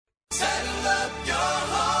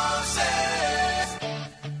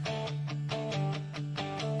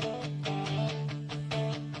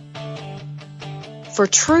For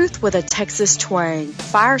truth with a Texas twang,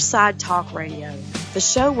 Fireside Talk Radio, the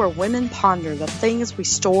show where women ponder the things we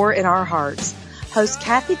store in our hearts. Host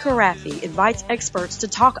Kathy Carafi invites experts to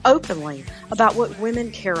talk openly about what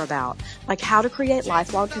women care about, like how to create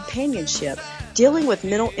lifelong companionship, dealing with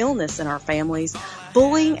mental illness in our families,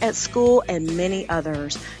 bullying at school, and many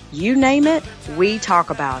others. You name it, we talk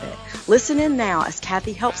about it. Listen in now as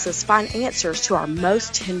Kathy helps us find answers to our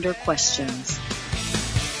most tender questions.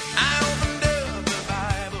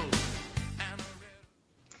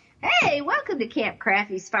 Hey, welcome to Camp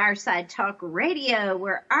Crafty's Fireside Talk Radio,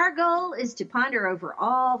 where our goal is to ponder over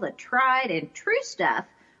all the tried and true stuff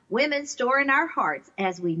women store in our hearts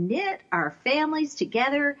as we knit our families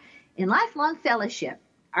together in lifelong fellowship.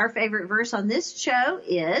 Our favorite verse on this show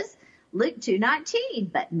is Luke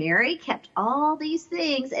 2:19, but Mary kept all these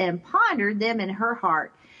things and pondered them in her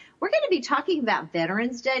heart. We're going to be talking about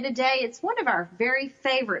Veterans Day today. It's one of our very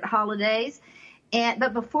favorite holidays.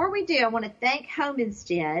 But before we do, I want to thank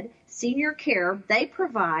Homestead Senior Care. They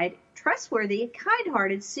provide trustworthy,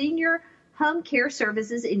 kind-hearted senior home care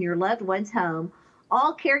services in your loved one's home.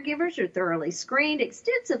 All caregivers are thoroughly screened,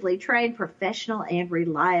 extensively trained, professional, and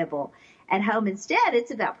reliable. At Homestead,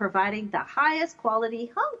 it's about providing the highest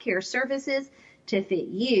quality home care services to fit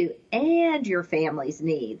you and your family's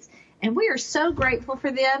needs. And we are so grateful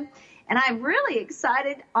for them. And I'm really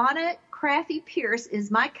excited. Anna Craffy-Pierce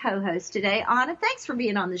is my co-host today. Anna, thanks for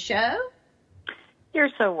being on the show. You're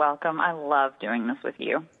so welcome. I love doing this with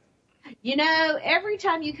you. You know, every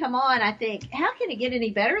time you come on, I think, how can it get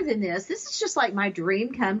any better than this? This is just like my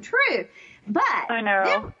dream come true. But I know.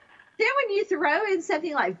 Then when you throw in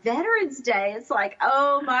something like Veterans Day, it's like,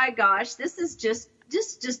 oh my gosh, this is just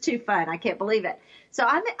too fun. I can't believe it. So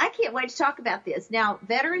I can't wait to talk about this. Now,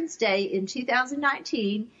 Veterans Day in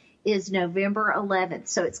 2019 is November 11th.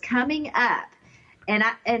 So it's coming up. And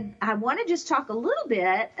I want to just talk a little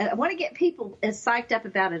bit. I want to get people as psyched up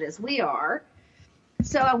about it as we are.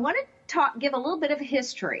 So I want to give a little bit of a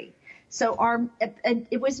history. So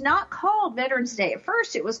it was not called Veterans Day at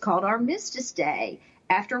first. It was called Armistice Day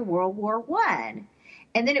after World War I.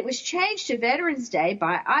 And then it was changed to Veterans Day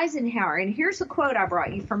by Eisenhower. And here's a quote I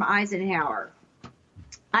brought you from Eisenhower.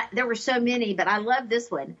 There were so many, but I love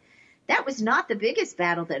this one. That was not the biggest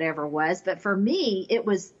battle that ever was, but for me,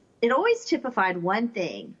 it always typified one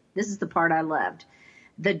thing. This is the part I loved.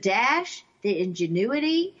 The dash, the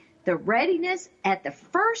ingenuity, the readiness at the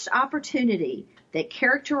first opportunity that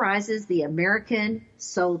characterizes the American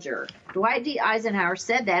soldier. Dwight D. Eisenhower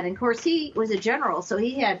said that, and of course he was a general, so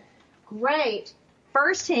he had great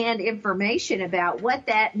firsthand information about what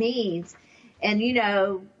that means. And, you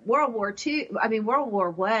know, World War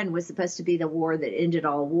I was supposed to be the war that ended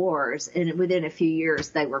all wars. And within a few years,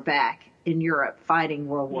 they were back in Europe fighting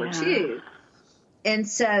World War II. And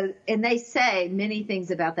they say many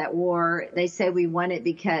things about that war. They say we won it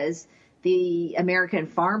because the American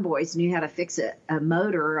farm boys knew how to fix a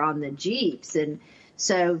motor on the Jeeps. And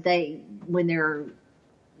so when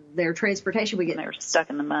their transportation would get they were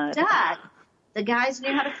stuck in the mud. The guys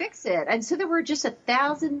knew how to fix it. And so there were just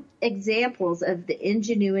 1,000 examples of the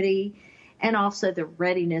ingenuity and also the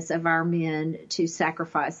readiness of our men to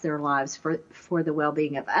sacrifice their lives for the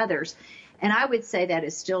well-being of others. And I would say that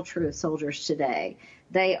is still true of soldiers today.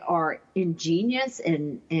 They are ingenious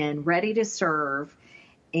and ready to serve.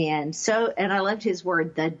 And I loved his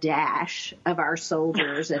word, the dash of our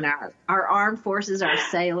soldiers and our armed forces, our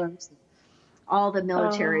sailors, all the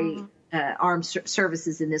military armed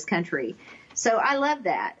services in this country. So I love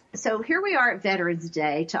that. So here we are at Veterans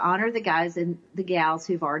Day to honor the guys and the gals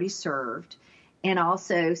who've already served. And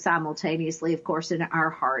also simultaneously, of course, in our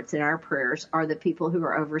hearts and our prayers are the people who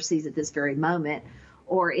are overseas at this very moment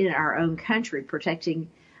or in our own country protecting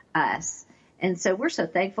us. And so we're so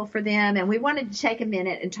thankful for them. And we wanted to take a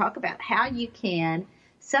minute and talk about how you can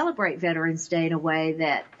celebrate Veterans Day in a way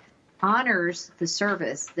that honors the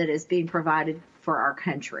service that is being provided for our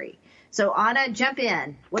country. So, Anna, jump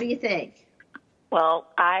in. What do you think? Well,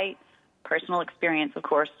 personal experience, of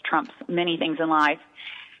course, trumps many things in life.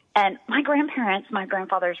 And my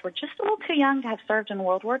grandfathers were just a little too young to have served in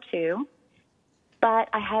World War II. But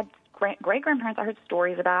I had great-grandparents I heard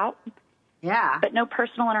stories about. Yeah. But no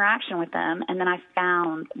personal interaction with them. And then I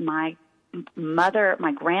found my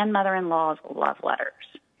grandmother-in-law's love letters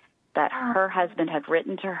that her husband had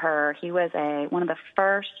written to her. He was one of the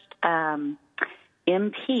first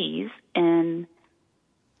MPs in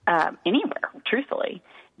anywhere, truthfully,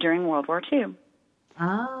 during World War II.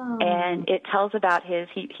 Oh. And it tells about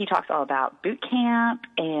he talks all about boot camp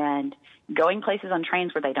and going places on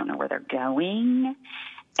trains where they don't know where they're going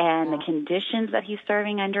and the conditions that he's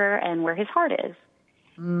serving under and where his heart is.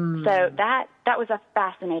 So that was a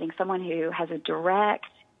fascinating, someone who has a direct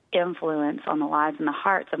influence on the lives and the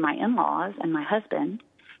hearts of my in-laws and my husband.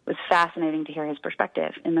 It was fascinating to hear his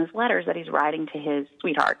perspective in those letters that he's writing to his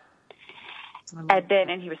sweetheart.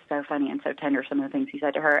 And he was so funny and so tender, some of the things he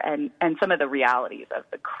said to her, and some of the realities of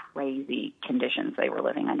the crazy conditions they were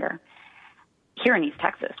living under here in East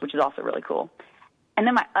Texas, which is also really cool. And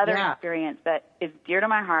then my other experience that is dear to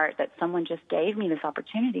my heart, that someone just gave me this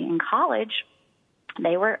opportunity in college.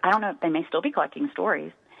 They were, I don't know if they may still be collecting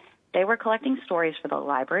stories. They were collecting stories for the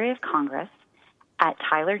Library of Congress at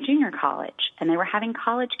Tyler Junior College, and they were having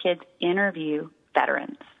college kids interview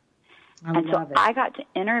veterans. I got to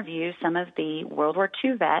interview some of the World War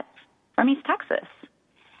II vets from East Texas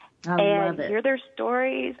and hear their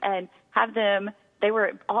stories and have them.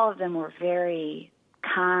 All of them were very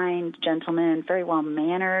kind gentlemen, very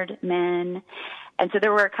well-mannered men. And so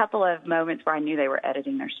there were a couple of moments where I knew they were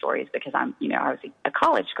editing their stories because I was a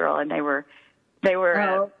college girl, and they were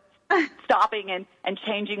stopping and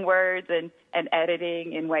changing words and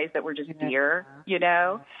editing in ways that were just dear,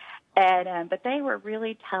 And but they were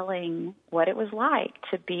really telling what it was like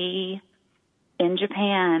to be in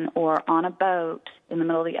Japan or on a boat in the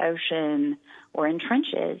middle of the ocean or in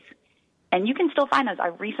trenches. And you can still find those. I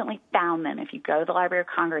recently found them. If you go to the Library of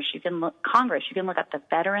Congress, you can look up the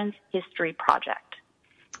Veterans History Project.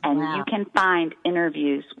 And you can find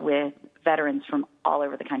interviews with veterans from all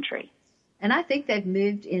over the country. And I think they've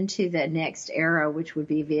moved into the next era, which would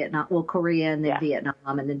be Vietnam, Korea and then Vietnam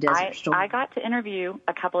and the Desert Storm. I got to interview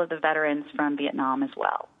a couple of the veterans from Vietnam as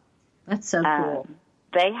well. That's so cool.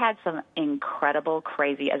 They had some incredible,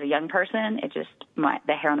 crazy, as a young person,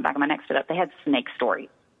 the hair on the back of my neck stood up. They had snake stories.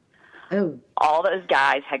 Oh. All those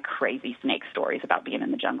guys had crazy snake stories about being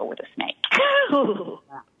in the jungle with a snake.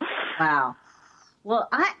 Wow. Well,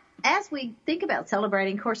 as we think about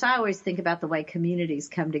celebrating, of course, I always think about the way communities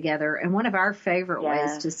come together. And one of our favorite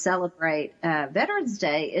ways to celebrate Veterans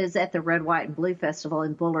Day is at the Red, White, and Blue Festival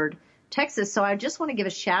in Bullard, Texas. So I just want to give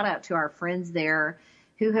a shout out to our friends there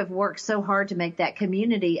who have worked so hard to make that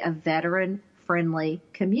community a veteran-friendly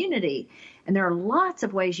community. And there are lots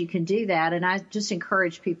of ways you can do that. And I just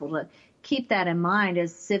encourage people to keep that in mind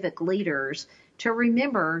as civic leaders, to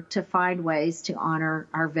remember to find ways to honor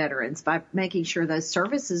our veterans by making sure those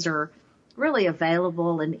services are really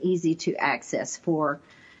available and easy to access for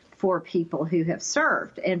people who have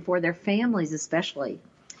served and for their families especially.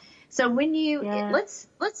 So when let's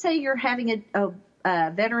say you're having a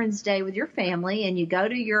Veterans Day with your family and you go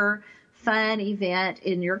to your fun event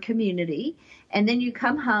in your community, and then you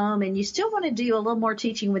come home and you still want to do a little more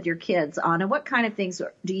teaching with your kids. Anna, what kind of things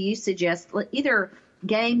do you suggest, either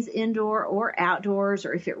games indoor or outdoors,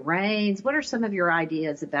 or if it rains? What are some of your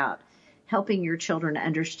ideas about helping your children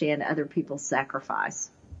understand other people's sacrifice?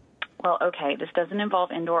 Well, okay, this doesn't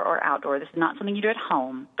involve indoor or outdoor. This is not something you do at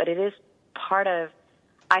home, but it is part of,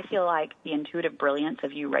 I feel like, the intuitive brilliance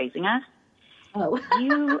of you raising us. Oh.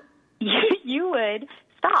 You would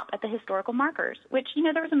stop at the historical markers, which,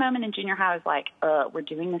 there was a moment in junior high I was like, we're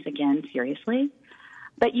doing this again, seriously?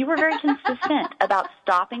 But you were very consistent about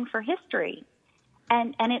stopping for history.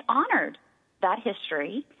 And it honored that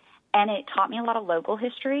history, and it taught me a lot of local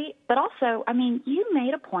history. But also, you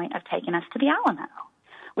made a point of taking us to the Alamo,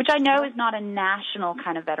 which I know is not a national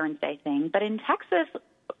kind of Veterans Day thing. But in Texas,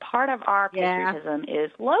 part of our patriotism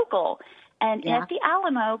is local. And at the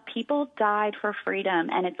Alamo, people died for freedom,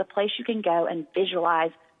 and it's a place you can go and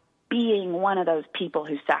visualize being one of those people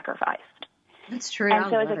who sacrificed. That's true. And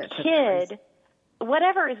so as a kid,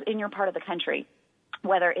 whatever is in your part of the country,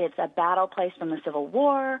 whether it's a battle place from the Civil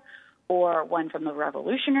War or one from the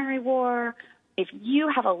Revolutionary War, if you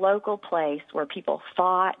have a local place where people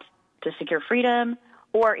fought to secure freedom,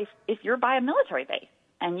 or if you're by a military base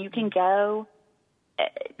and you can go,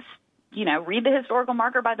 read the historical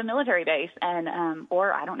marker by the military base, and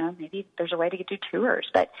or I don't know, maybe there's a way to do tours.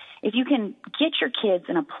 But if you can get your kids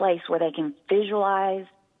in a place where they can visualize,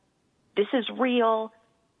 this is real,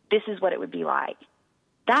 this is what it would be like,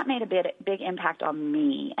 that made a big impact on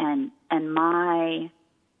me and my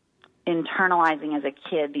internalizing as a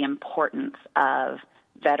kid the importance of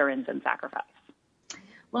veterans and sacrifice.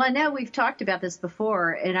 Well, I know we've talked about this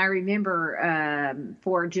before, and I remember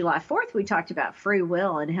for July 4th we talked about free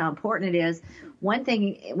will and how important it is. One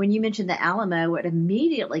thing, when you mentioned the Alamo, what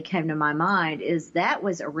immediately came to my mind is that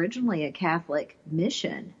was originally a Catholic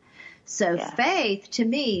mission. So faith, to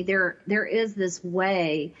me, there is this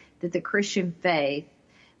way that the Christian faith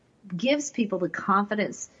gives people the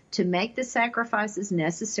confidence to make the sacrifices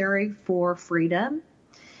necessary for freedom,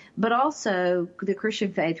 but also the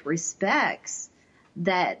Christian faith respects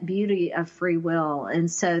that beauty of free will. And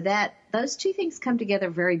so that those two things come together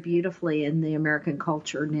very beautifully in the American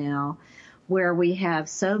culture now, where we have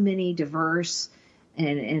so many diverse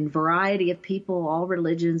and variety of people, all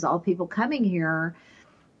religions, all people coming here.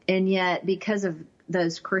 And yet, because of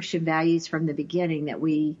those Christian values from the beginning that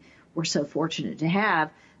we were so fortunate to have,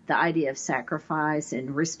 the idea of sacrifice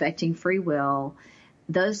and respecting free will,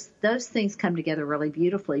 those things come together really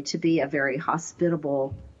beautifully to be a very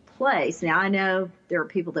hospitable place. Now, I know there are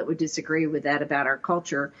people that would disagree with that about our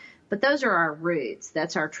culture, but those are our roots.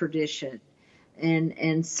 That's our tradition.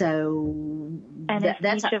 And so if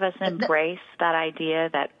each of us embrace that idea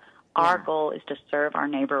that our goal is to serve our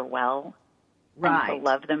neighbor well, right, and to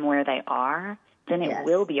love them where they are, then it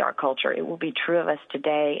will be our culture. It will be true of us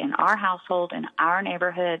today in our household, in our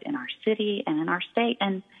neighborhood, in our city, and in our state,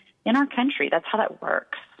 and in our country. That's how that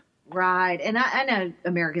works. Right. And I know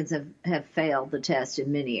Americans have failed the test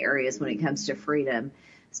in many areas when it comes to freedom,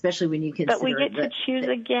 especially when you consider but we get to choose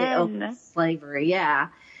again. Slavery, yeah.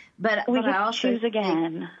 But I also choose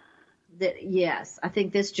again. Yes, I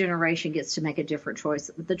think this generation gets to make a different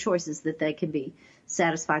choice, the choices that they can be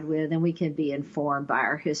satisfied with, and we can be informed by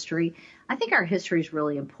our history. I think our history is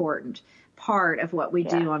really important part of what we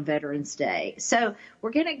do on Veterans Day. So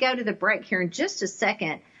we're going to go to the break here in just a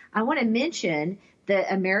second. I want to mention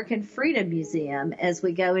the American Freedom Museum as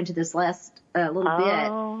we go into this last little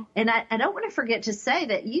bit. And I don't want to forget to say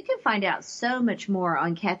that you can find out so much more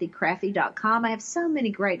on KathyKrafty.com. I have so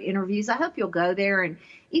many great interviews. I hope you'll go there and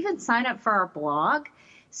even sign up for our blog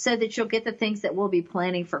so that you'll get the things that we'll be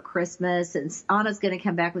planning for Christmas. And Anna's going to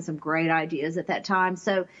come back with some great ideas at that time.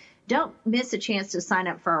 So don't miss a chance to sign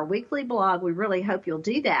up for our weekly blog. We really hope you'll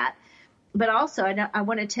do that. But also, I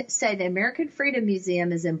want to say the American Freedom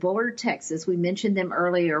Museum is in Bullard, Texas. We mentioned them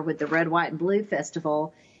earlier with the Red, White, and Blue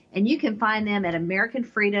Festival. And you can find them at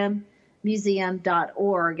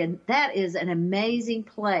AmericanFreedomMuseum.org. And that is an amazing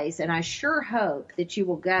place. And I sure hope that you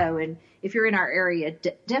will go. And if you're in our area,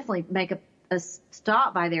 definitely make a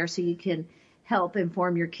stop by there so you can help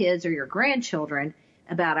inform your kids or your grandchildren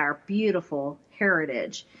about our beautiful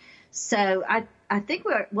heritage. So I think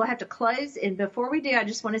we'll have to close. And before we do, I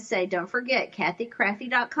just want to say, don't forget,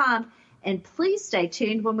 KathyKrafty.com. And please stay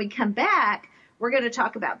tuned. When we come back, we're going to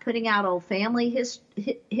talk about putting out old family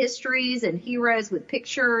histories and heroes with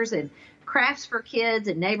pictures and crafts for kids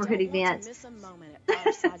and neighborhood events. Miss a moment at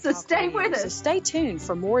Fireside So Talk stay Radio. with us. So stay tuned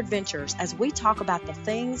for more adventures as we talk about the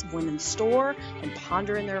things women store and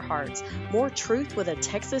ponder in their hearts. More truth with a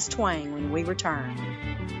Texas twang when we return.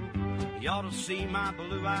 You ought to see my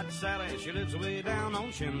blue-eyed Sally. She lives way down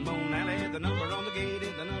on Shinbone Alley. The number on the gate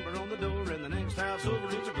is the number on the door, and the next house over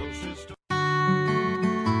is a grocery store.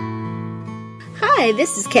 Hi,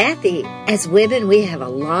 this is Kathy. As women, we have a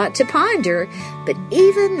lot to ponder, but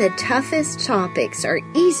even the toughest topics are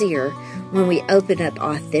easier when we open up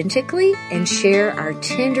authentically and share our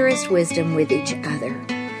tenderest wisdom with each other.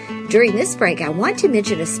 During this break, I want to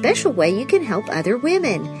mention a special way you can help other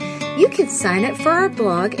women. You can sign up for our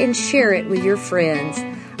blog and share it with your friends.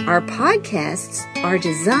 Our podcasts are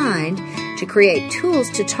designed to create tools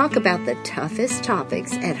to talk about the toughest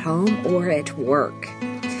topics at home or at work.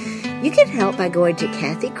 You can help by going to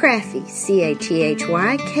Kathy Krafty,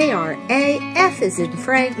 CathyKraf as in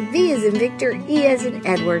Frank, V as in Victor, E as in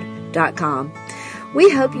Edward.com. We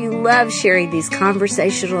hope you love sharing these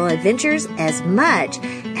conversational adventures as much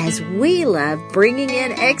as we love bringing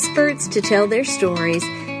in experts to tell their stories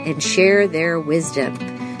and share their wisdom.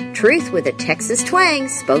 Truth with a Texas twang,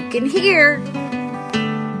 spoken here.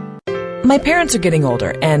 My parents are getting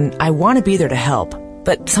older, and I want to be there to help.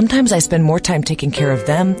 But sometimes I spend more time taking care of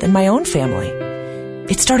them than my own family.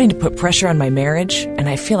 It's starting to put pressure on my marriage, and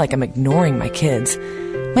I feel like I'm ignoring my kids.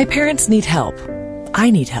 My parents need help. I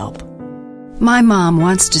need help. My mom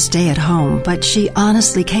wants to stay at home, but she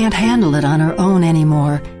honestly can't handle it on her own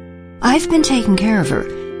anymore. I've been taking care of her,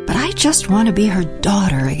 but I just want to be her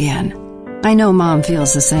daughter again. I know Mom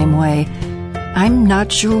feels the same way. I'm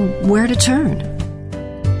not sure where to turn.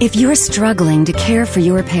 If you're struggling to care for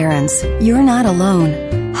your parents, you're not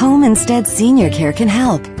alone. Home Instead Senior Care can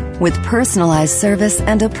help. With personalized service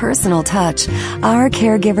and a personal touch, our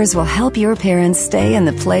caregivers will help your parents stay in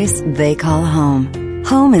the place they call home.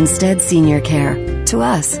 Home Instead Senior Care. To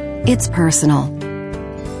us, it's personal.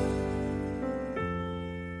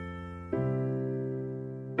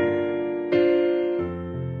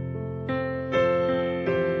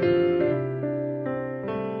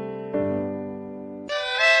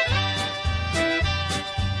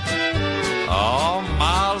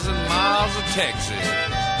 Texas.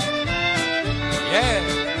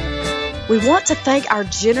 Yeah. We want to thank our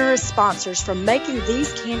generous sponsors for making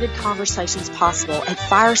these candid conversations possible at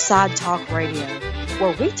Fireside Talk Radio,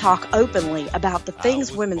 where we talk openly about the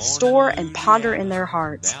things women store and ponder in their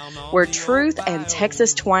hearts, where truth and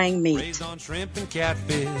Texas twang meet.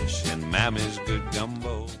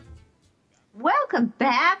 Welcome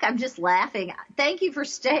back. I'm just laughing. Thank you for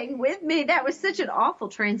staying with me. That was such an awful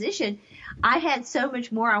transition. I had so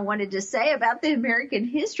much more I wanted to say about the American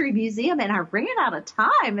History Museum, and I ran out of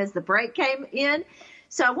time as the break came in.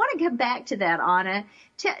 So I want to come back to that, Anna.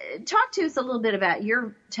 Talk to us a little bit about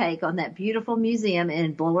your take on that beautiful museum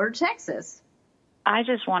in Bullard, Texas. I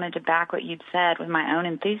just wanted to back what you'd said with my own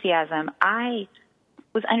enthusiasm. I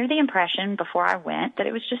was under the impression before I went that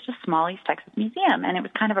it was just a small East Texas museum, and it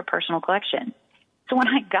was kind of a personal collection. So when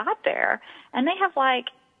I got there, and they have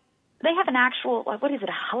an actual, what is it,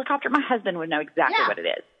 a helicopter? My husband would know exactly what it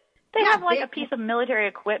is. They have a piece of military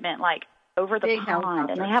equipment over the pond,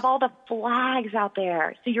 and they have all the flags out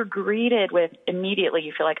there. So you're greeted with, immediately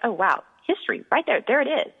you feel like, oh, wow, history right there. There it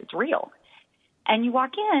is. It's real. And you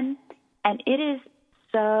walk in, and it is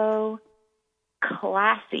so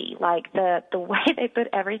classy. The way they put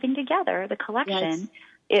everything together, the collection,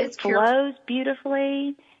 it flows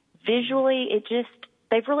beautifully. Visually,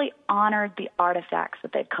 they've really honored the artifacts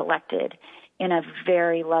that they've collected in a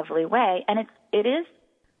very lovely way. And it is,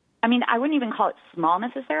 I wouldn't even call it small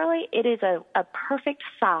necessarily. It is a perfect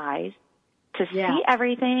size to see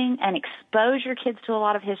everything and expose your kids to a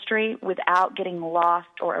lot of history without getting lost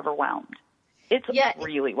or overwhelmed. It's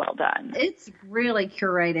really well done. It's really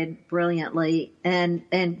curated brilliantly and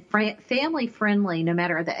family friendly, no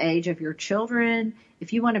matter the age of your children.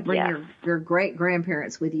 If you want to bring your great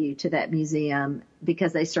grandparents with you to that museum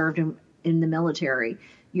because they served in the military,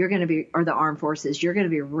 you're going to be, or the armed forces, you're going to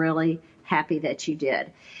be really happy that you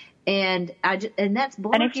did. And that's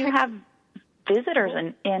Bullard. And if you have visitors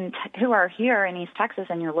who are here in East Texas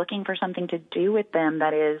and you're looking for something to do with them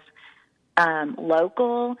that is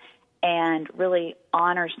local and really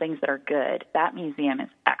honors things that are good, that museum is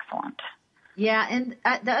excellent. Yeah, and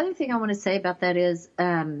the other thing I want to say about that is,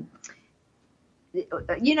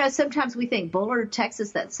 sometimes we think Bullard,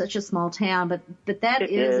 Texas, that's such a small town, but that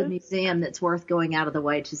is a museum that's worth going out of the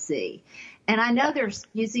way to see. And I know there's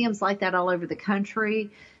museums like that all over the country.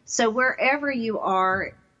 So wherever you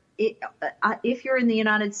are, if you're in the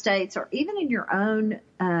United States or even in your own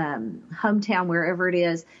hometown, wherever it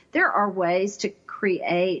is, there are ways to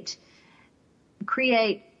create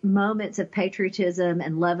moments of patriotism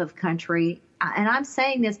and love of country. And I'm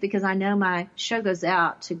saying this because I know my show goes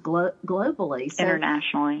out to globally. So,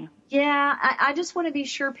 internationally. Yeah, I just want to be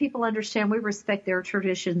sure people understand we respect their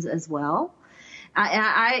traditions as well.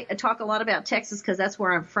 I talk a lot about Texas because that's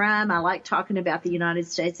where I'm from. I like talking about the United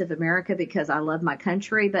States of America because I love my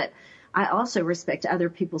country, but I also respect other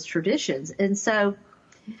people's traditions. And so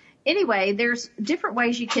anyway, there's different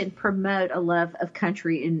ways you can promote a love of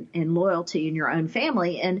country and loyalty in your own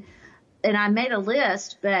family. And I made a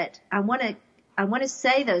list, but I want to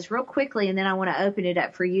say those real quickly, and then I want to open it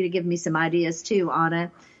up for you to give me some ideas too,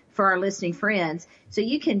 Anna, for our listening friends. So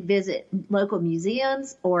you can visit local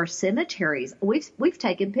museums or cemeteries. We've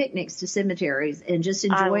taken picnics to cemeteries and just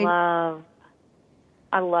enjoyed.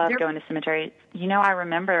 I love going to cemeteries. I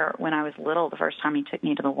remember when I was little, the first time he took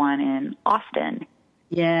me to the one in Austin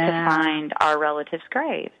to find our relatives'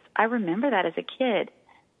 graves. I remember that as a kid.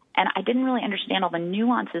 And I didn't really understand all the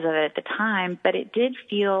nuances of it at the time, but it gave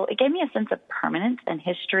me a sense of permanence and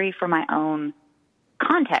history for my own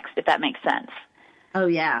context, if that makes sense. Oh,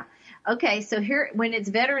 yeah. Okay, so here, when it's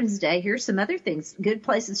Veterans Day, here's some other things, good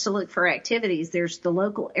places to look for activities. There's the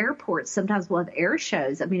local airports. Sometimes we'll have air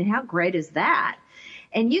shows. How great is that?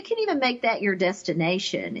 And you can even make that your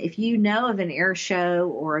destination. If you know of an air show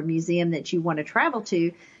or a museum that you want to travel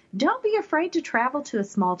to, don't be afraid to travel to a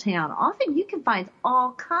small town. Often you can find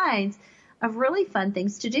all kinds of really fun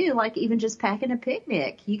things to do, like even just packing a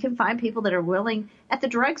picnic. You can find people that are willing at the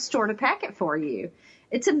drugstore to pack it for you.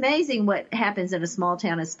 It's amazing what happens in a small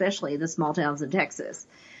town, especially the small towns in Texas.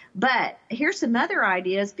 But here's some other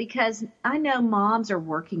ideas, because I know moms are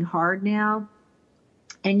working hard now,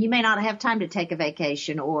 and you may not have time to take a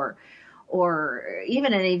vacation or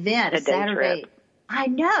even an event, a Saturday. Trip. I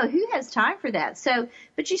know. Who has time for that? So,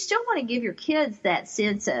 but you still want to give your kids that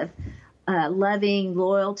sense of loving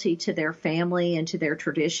loyalty to their family and to their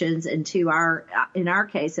traditions and to in our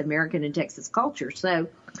case, American and Texas culture. So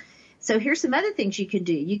here's some other things you can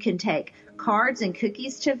do. You can take cards and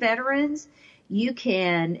cookies to veterans. You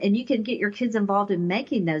can get your kids involved in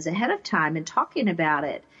making those ahead of time and talking about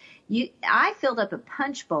it. I filled up a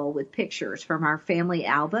punch bowl with pictures from our family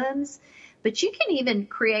albums. But you can even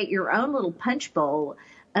create your own little punch bowl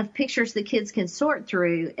of pictures the kids can sort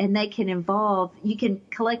through, and they can you can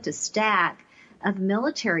collect a stack of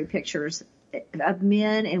military pictures of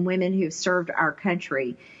men and women who've served our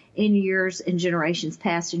country in years and generations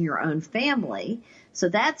past in your own family. So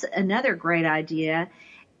that's another great idea.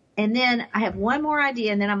 And then I have one more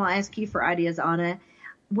idea, and then I'm going to ask you for ideas, Anna.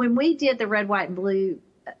 When we did the Red, White, and Blue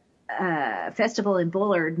festival in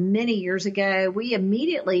Bullard many years ago, we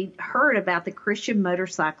immediately heard about the Christian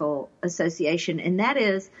Motorcycle Association, and that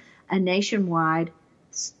is a nationwide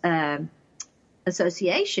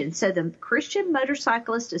association. So the Christian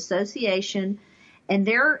Motorcyclist Association, and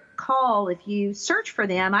their call, if you search for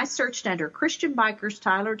them, I searched under Christian Bikers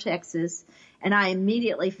Tyler, Texas, and I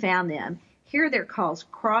immediately found them. Here they're called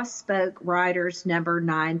Cross Spoke Riders number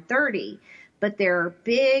 930. But their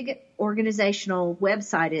big organizational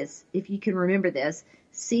website is, if you can remember this,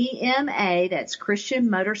 CMA, that's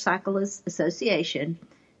Christian Motorcyclists Association,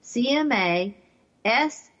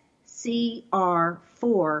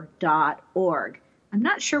 CMASCR4.org. I'm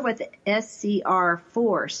not sure what the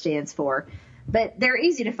SCR4 stands for, but they're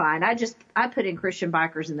easy to find. I put in Christian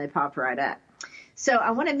Bikers and they popped right up. So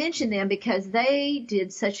I want to mention them because they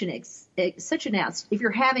did such an if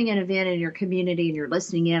you're having an event in your community and you're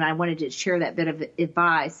listening in, I wanted to share that bit of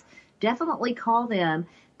advice. Definitely call them.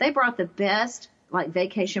 They brought the best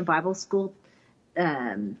vacation Bible school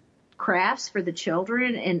crafts for the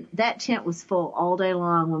children, and that tent was full all day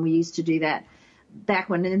long when we used to do that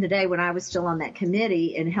back in the day when I was still on that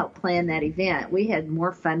committee and helped plan that event. We had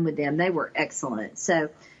more fun with them. They were excellent. So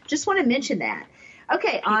just want to mention that.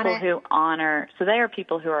 Okay, Anna. So they are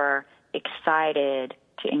people who are excited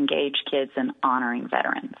to engage kids in honoring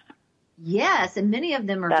veterans. Yes, and many of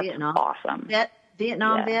them are That's Vietnam. Awesome.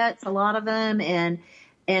 Vietnam vets, a lot of them, and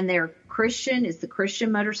they're Christian. It's the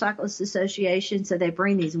Christian Motorcyclist Association, so they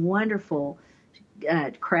bring these wonderful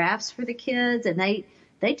crafts for the kids, and they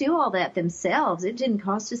do all that themselves. It didn't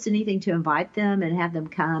cost us anything to invite them and have them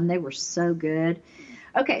come. They were so good.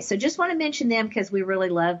 Okay, so just want to mention them because we really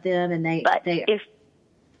love them, and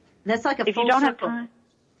that's like a full circle.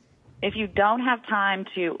 If you don't have time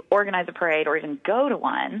to organize a parade or even go to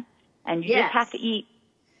one, and you just have to eat,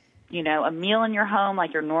 a meal in your home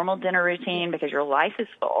like your normal dinner routine because your life is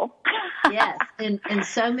full. Yes, and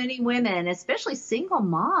so many women, especially single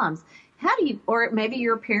moms, or maybe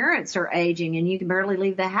your parents are aging and you can barely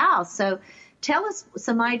leave the house. So tell us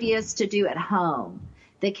some ideas to do at home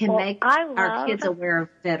that can make our kids aware of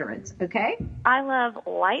veterans, okay? I love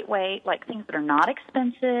lightweight, things that are not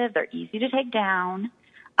expensive, they're easy to take down.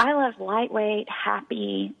 I love lightweight,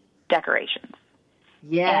 happy decorations.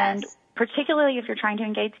 Yes. And particularly if you're trying to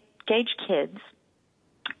engage kids,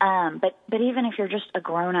 but even if you're just a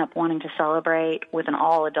grown-up wanting to celebrate with an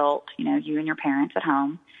all-adult, you and your parents at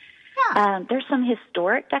home, there's some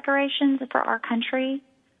historic decorations for our country.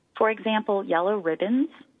 For example, yellow ribbons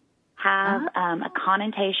have a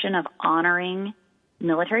connotation of honoring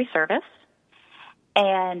military service,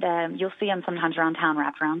 and you'll see them sometimes around town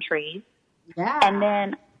wrapped around trees. Yeah. And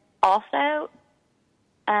then also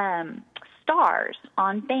stars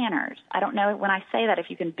on banners. I don't know when I say that if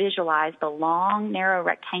you can visualize the long, narrow,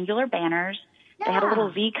 rectangular banners. Yeah. They had a little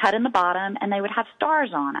V cut in the bottom, and they would have stars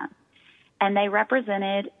on them. And they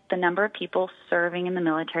represented the number of people serving in the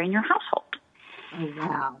military in your household. Oh,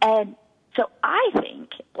 wow. And so I think,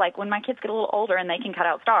 when my kids get a little older and they can cut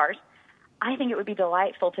out stars, I think it would be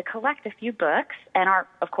delightful to collect a few books and,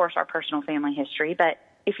 of course, our personal family history. But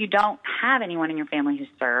if you don't have anyone in your family who's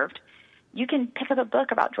served, you can pick up a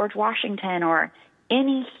book about George Washington or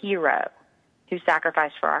any hero who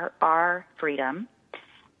sacrificed for our freedom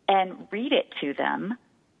and read it to them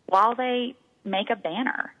while they make a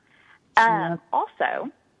banner. Also,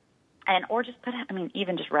 or just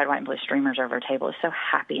even just red, white, and blue streamers over a table is so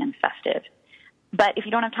happy and festive. But if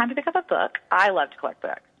you don't have time to pick up a book, I love to collect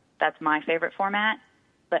books. That's my favorite format.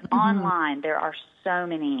 But online, there are so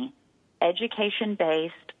many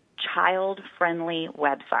education-based, child-friendly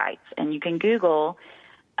websites. And you can Google,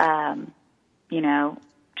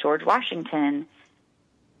 George Washington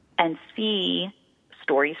and see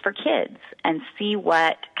stories for kids and see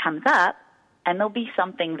what comes up. And there'll be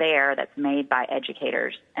something there that's made by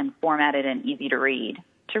educators and formatted and easy to read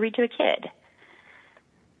to a kid.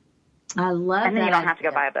 I love that. And then you don't have to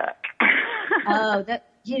go buy a book.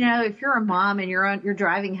 If you're a mom and you're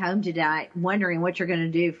driving home tonight wondering what you're going to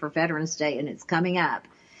do for Veterans Day and it's coming up,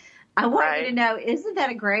 I want you to know, isn't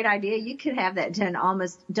that a great idea? You could have that done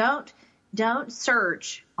almost. Don't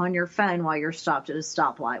search on your phone while you're stopped at a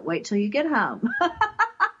stoplight. Wait till you get home.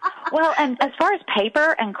 Well, and as far as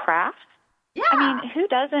paper and crafts, Yeah. I mean, who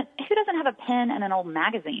doesn't have a pen and an old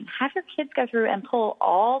magazine? Have your kids go through and pull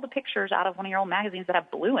all the pictures out of one of your old magazines that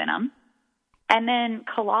have blue in them, and then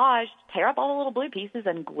collage, tear up all the little blue pieces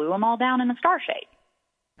and glue them all down in a star shape.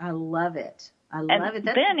 I love it. I love it.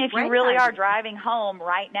 That's then if you really idea. are driving home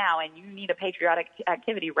right now and you need a patriotic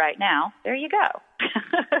activity right now, there you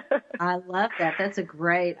go. I love that. That's a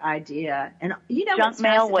great idea. And you know, junk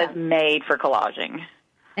mail was made for collaging.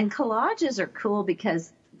 And collages are cool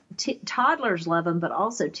because toddlers love them, but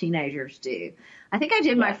also teenagers do. I think I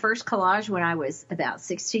did my first collage when I was about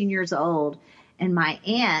 16 years old, and my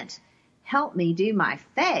aunt helped me do my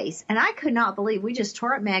face, and I could not believe we just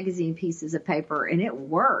tore up magazine pieces of paper, and it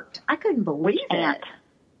worked. I couldn't believe it. Aunt?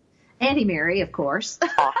 Auntie Mary, of course.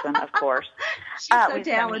 Awesome, of course. She's so we have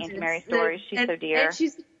talented. so many Auntie Mary stories. She's so dear.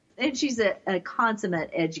 And she's a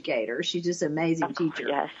consummate educator. She's just an amazing teacher.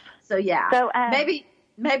 Yes. So yeah. So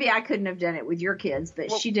maybe I couldn't have done it with your kids,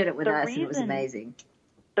 but she did it with us, and it was amazing.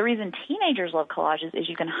 The reason teenagers love collages is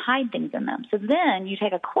you can hide things in them. So then you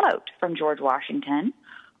take a quote from George Washington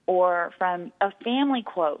or from a family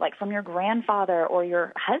quote, like from your grandfather or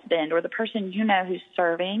your husband or the person you know who's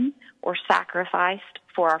serving or sacrificed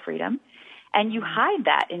for our freedom, and you hide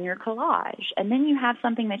that in your collage. And then you have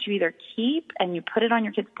something that you either keep and you put it on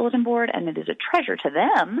your kids' bulletin board, and it is a treasure to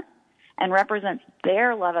them and represents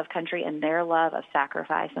their love of country and their love of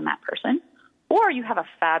sacrifice in that person, or you have a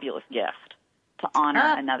fabulous gift to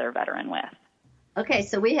honor another veteran with. Okay,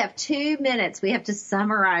 so we have 2 minutes. We have to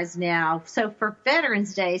summarize now. So for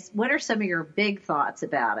Veterans Day, what are some of your big thoughts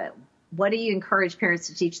about it? What do you encourage parents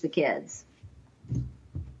to teach the kids?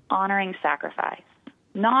 Honoring sacrifice.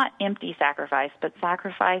 Not empty sacrifice, but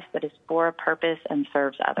sacrifice that is for a purpose and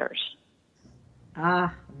serves others.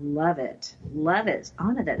 Love it. Love it.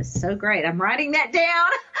 Anna, that is so great. I'm writing that down.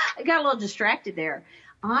 I got a little distracted there.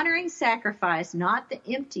 Honoring sacrifice, not the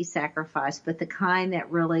empty sacrifice, but the kind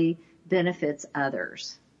that really benefits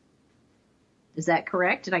others. Is that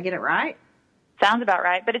correct? Did I get it right? Sounds about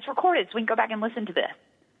right, but it's recorded, so we can go back and listen to this.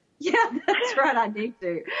 Yeah, that's right. I need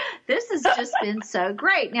to. This has just been so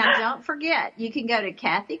great. Now, don't forget, you can go to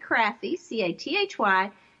Kathy Krafve,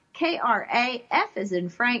 CATHY, KRAF as in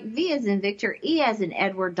Frank, V as in Victor, E as in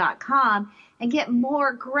Edward.com, and get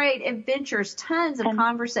more great adventures, tons of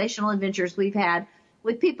conversational adventures we've had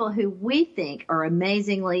with people who we think are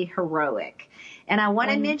amazingly heroic. And I want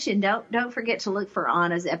to mention, don't forget to look for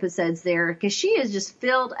Anna's episodes there, because she has just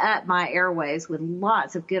filled up my airwaves with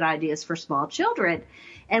lots of good ideas for small children.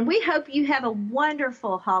 And we hope you have a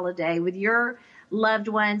wonderful holiday with your loved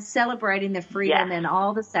ones, celebrating the freedom and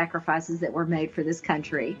all the sacrifices that were made for this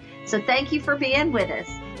country. So thank you for being with us.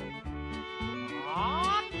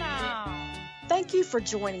 Thank you for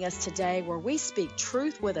joining us today, where we speak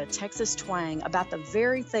truth with a Texas twang about the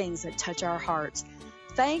very things that touch our hearts.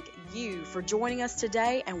 Thank you for joining us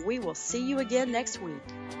today, and we will see you again next week.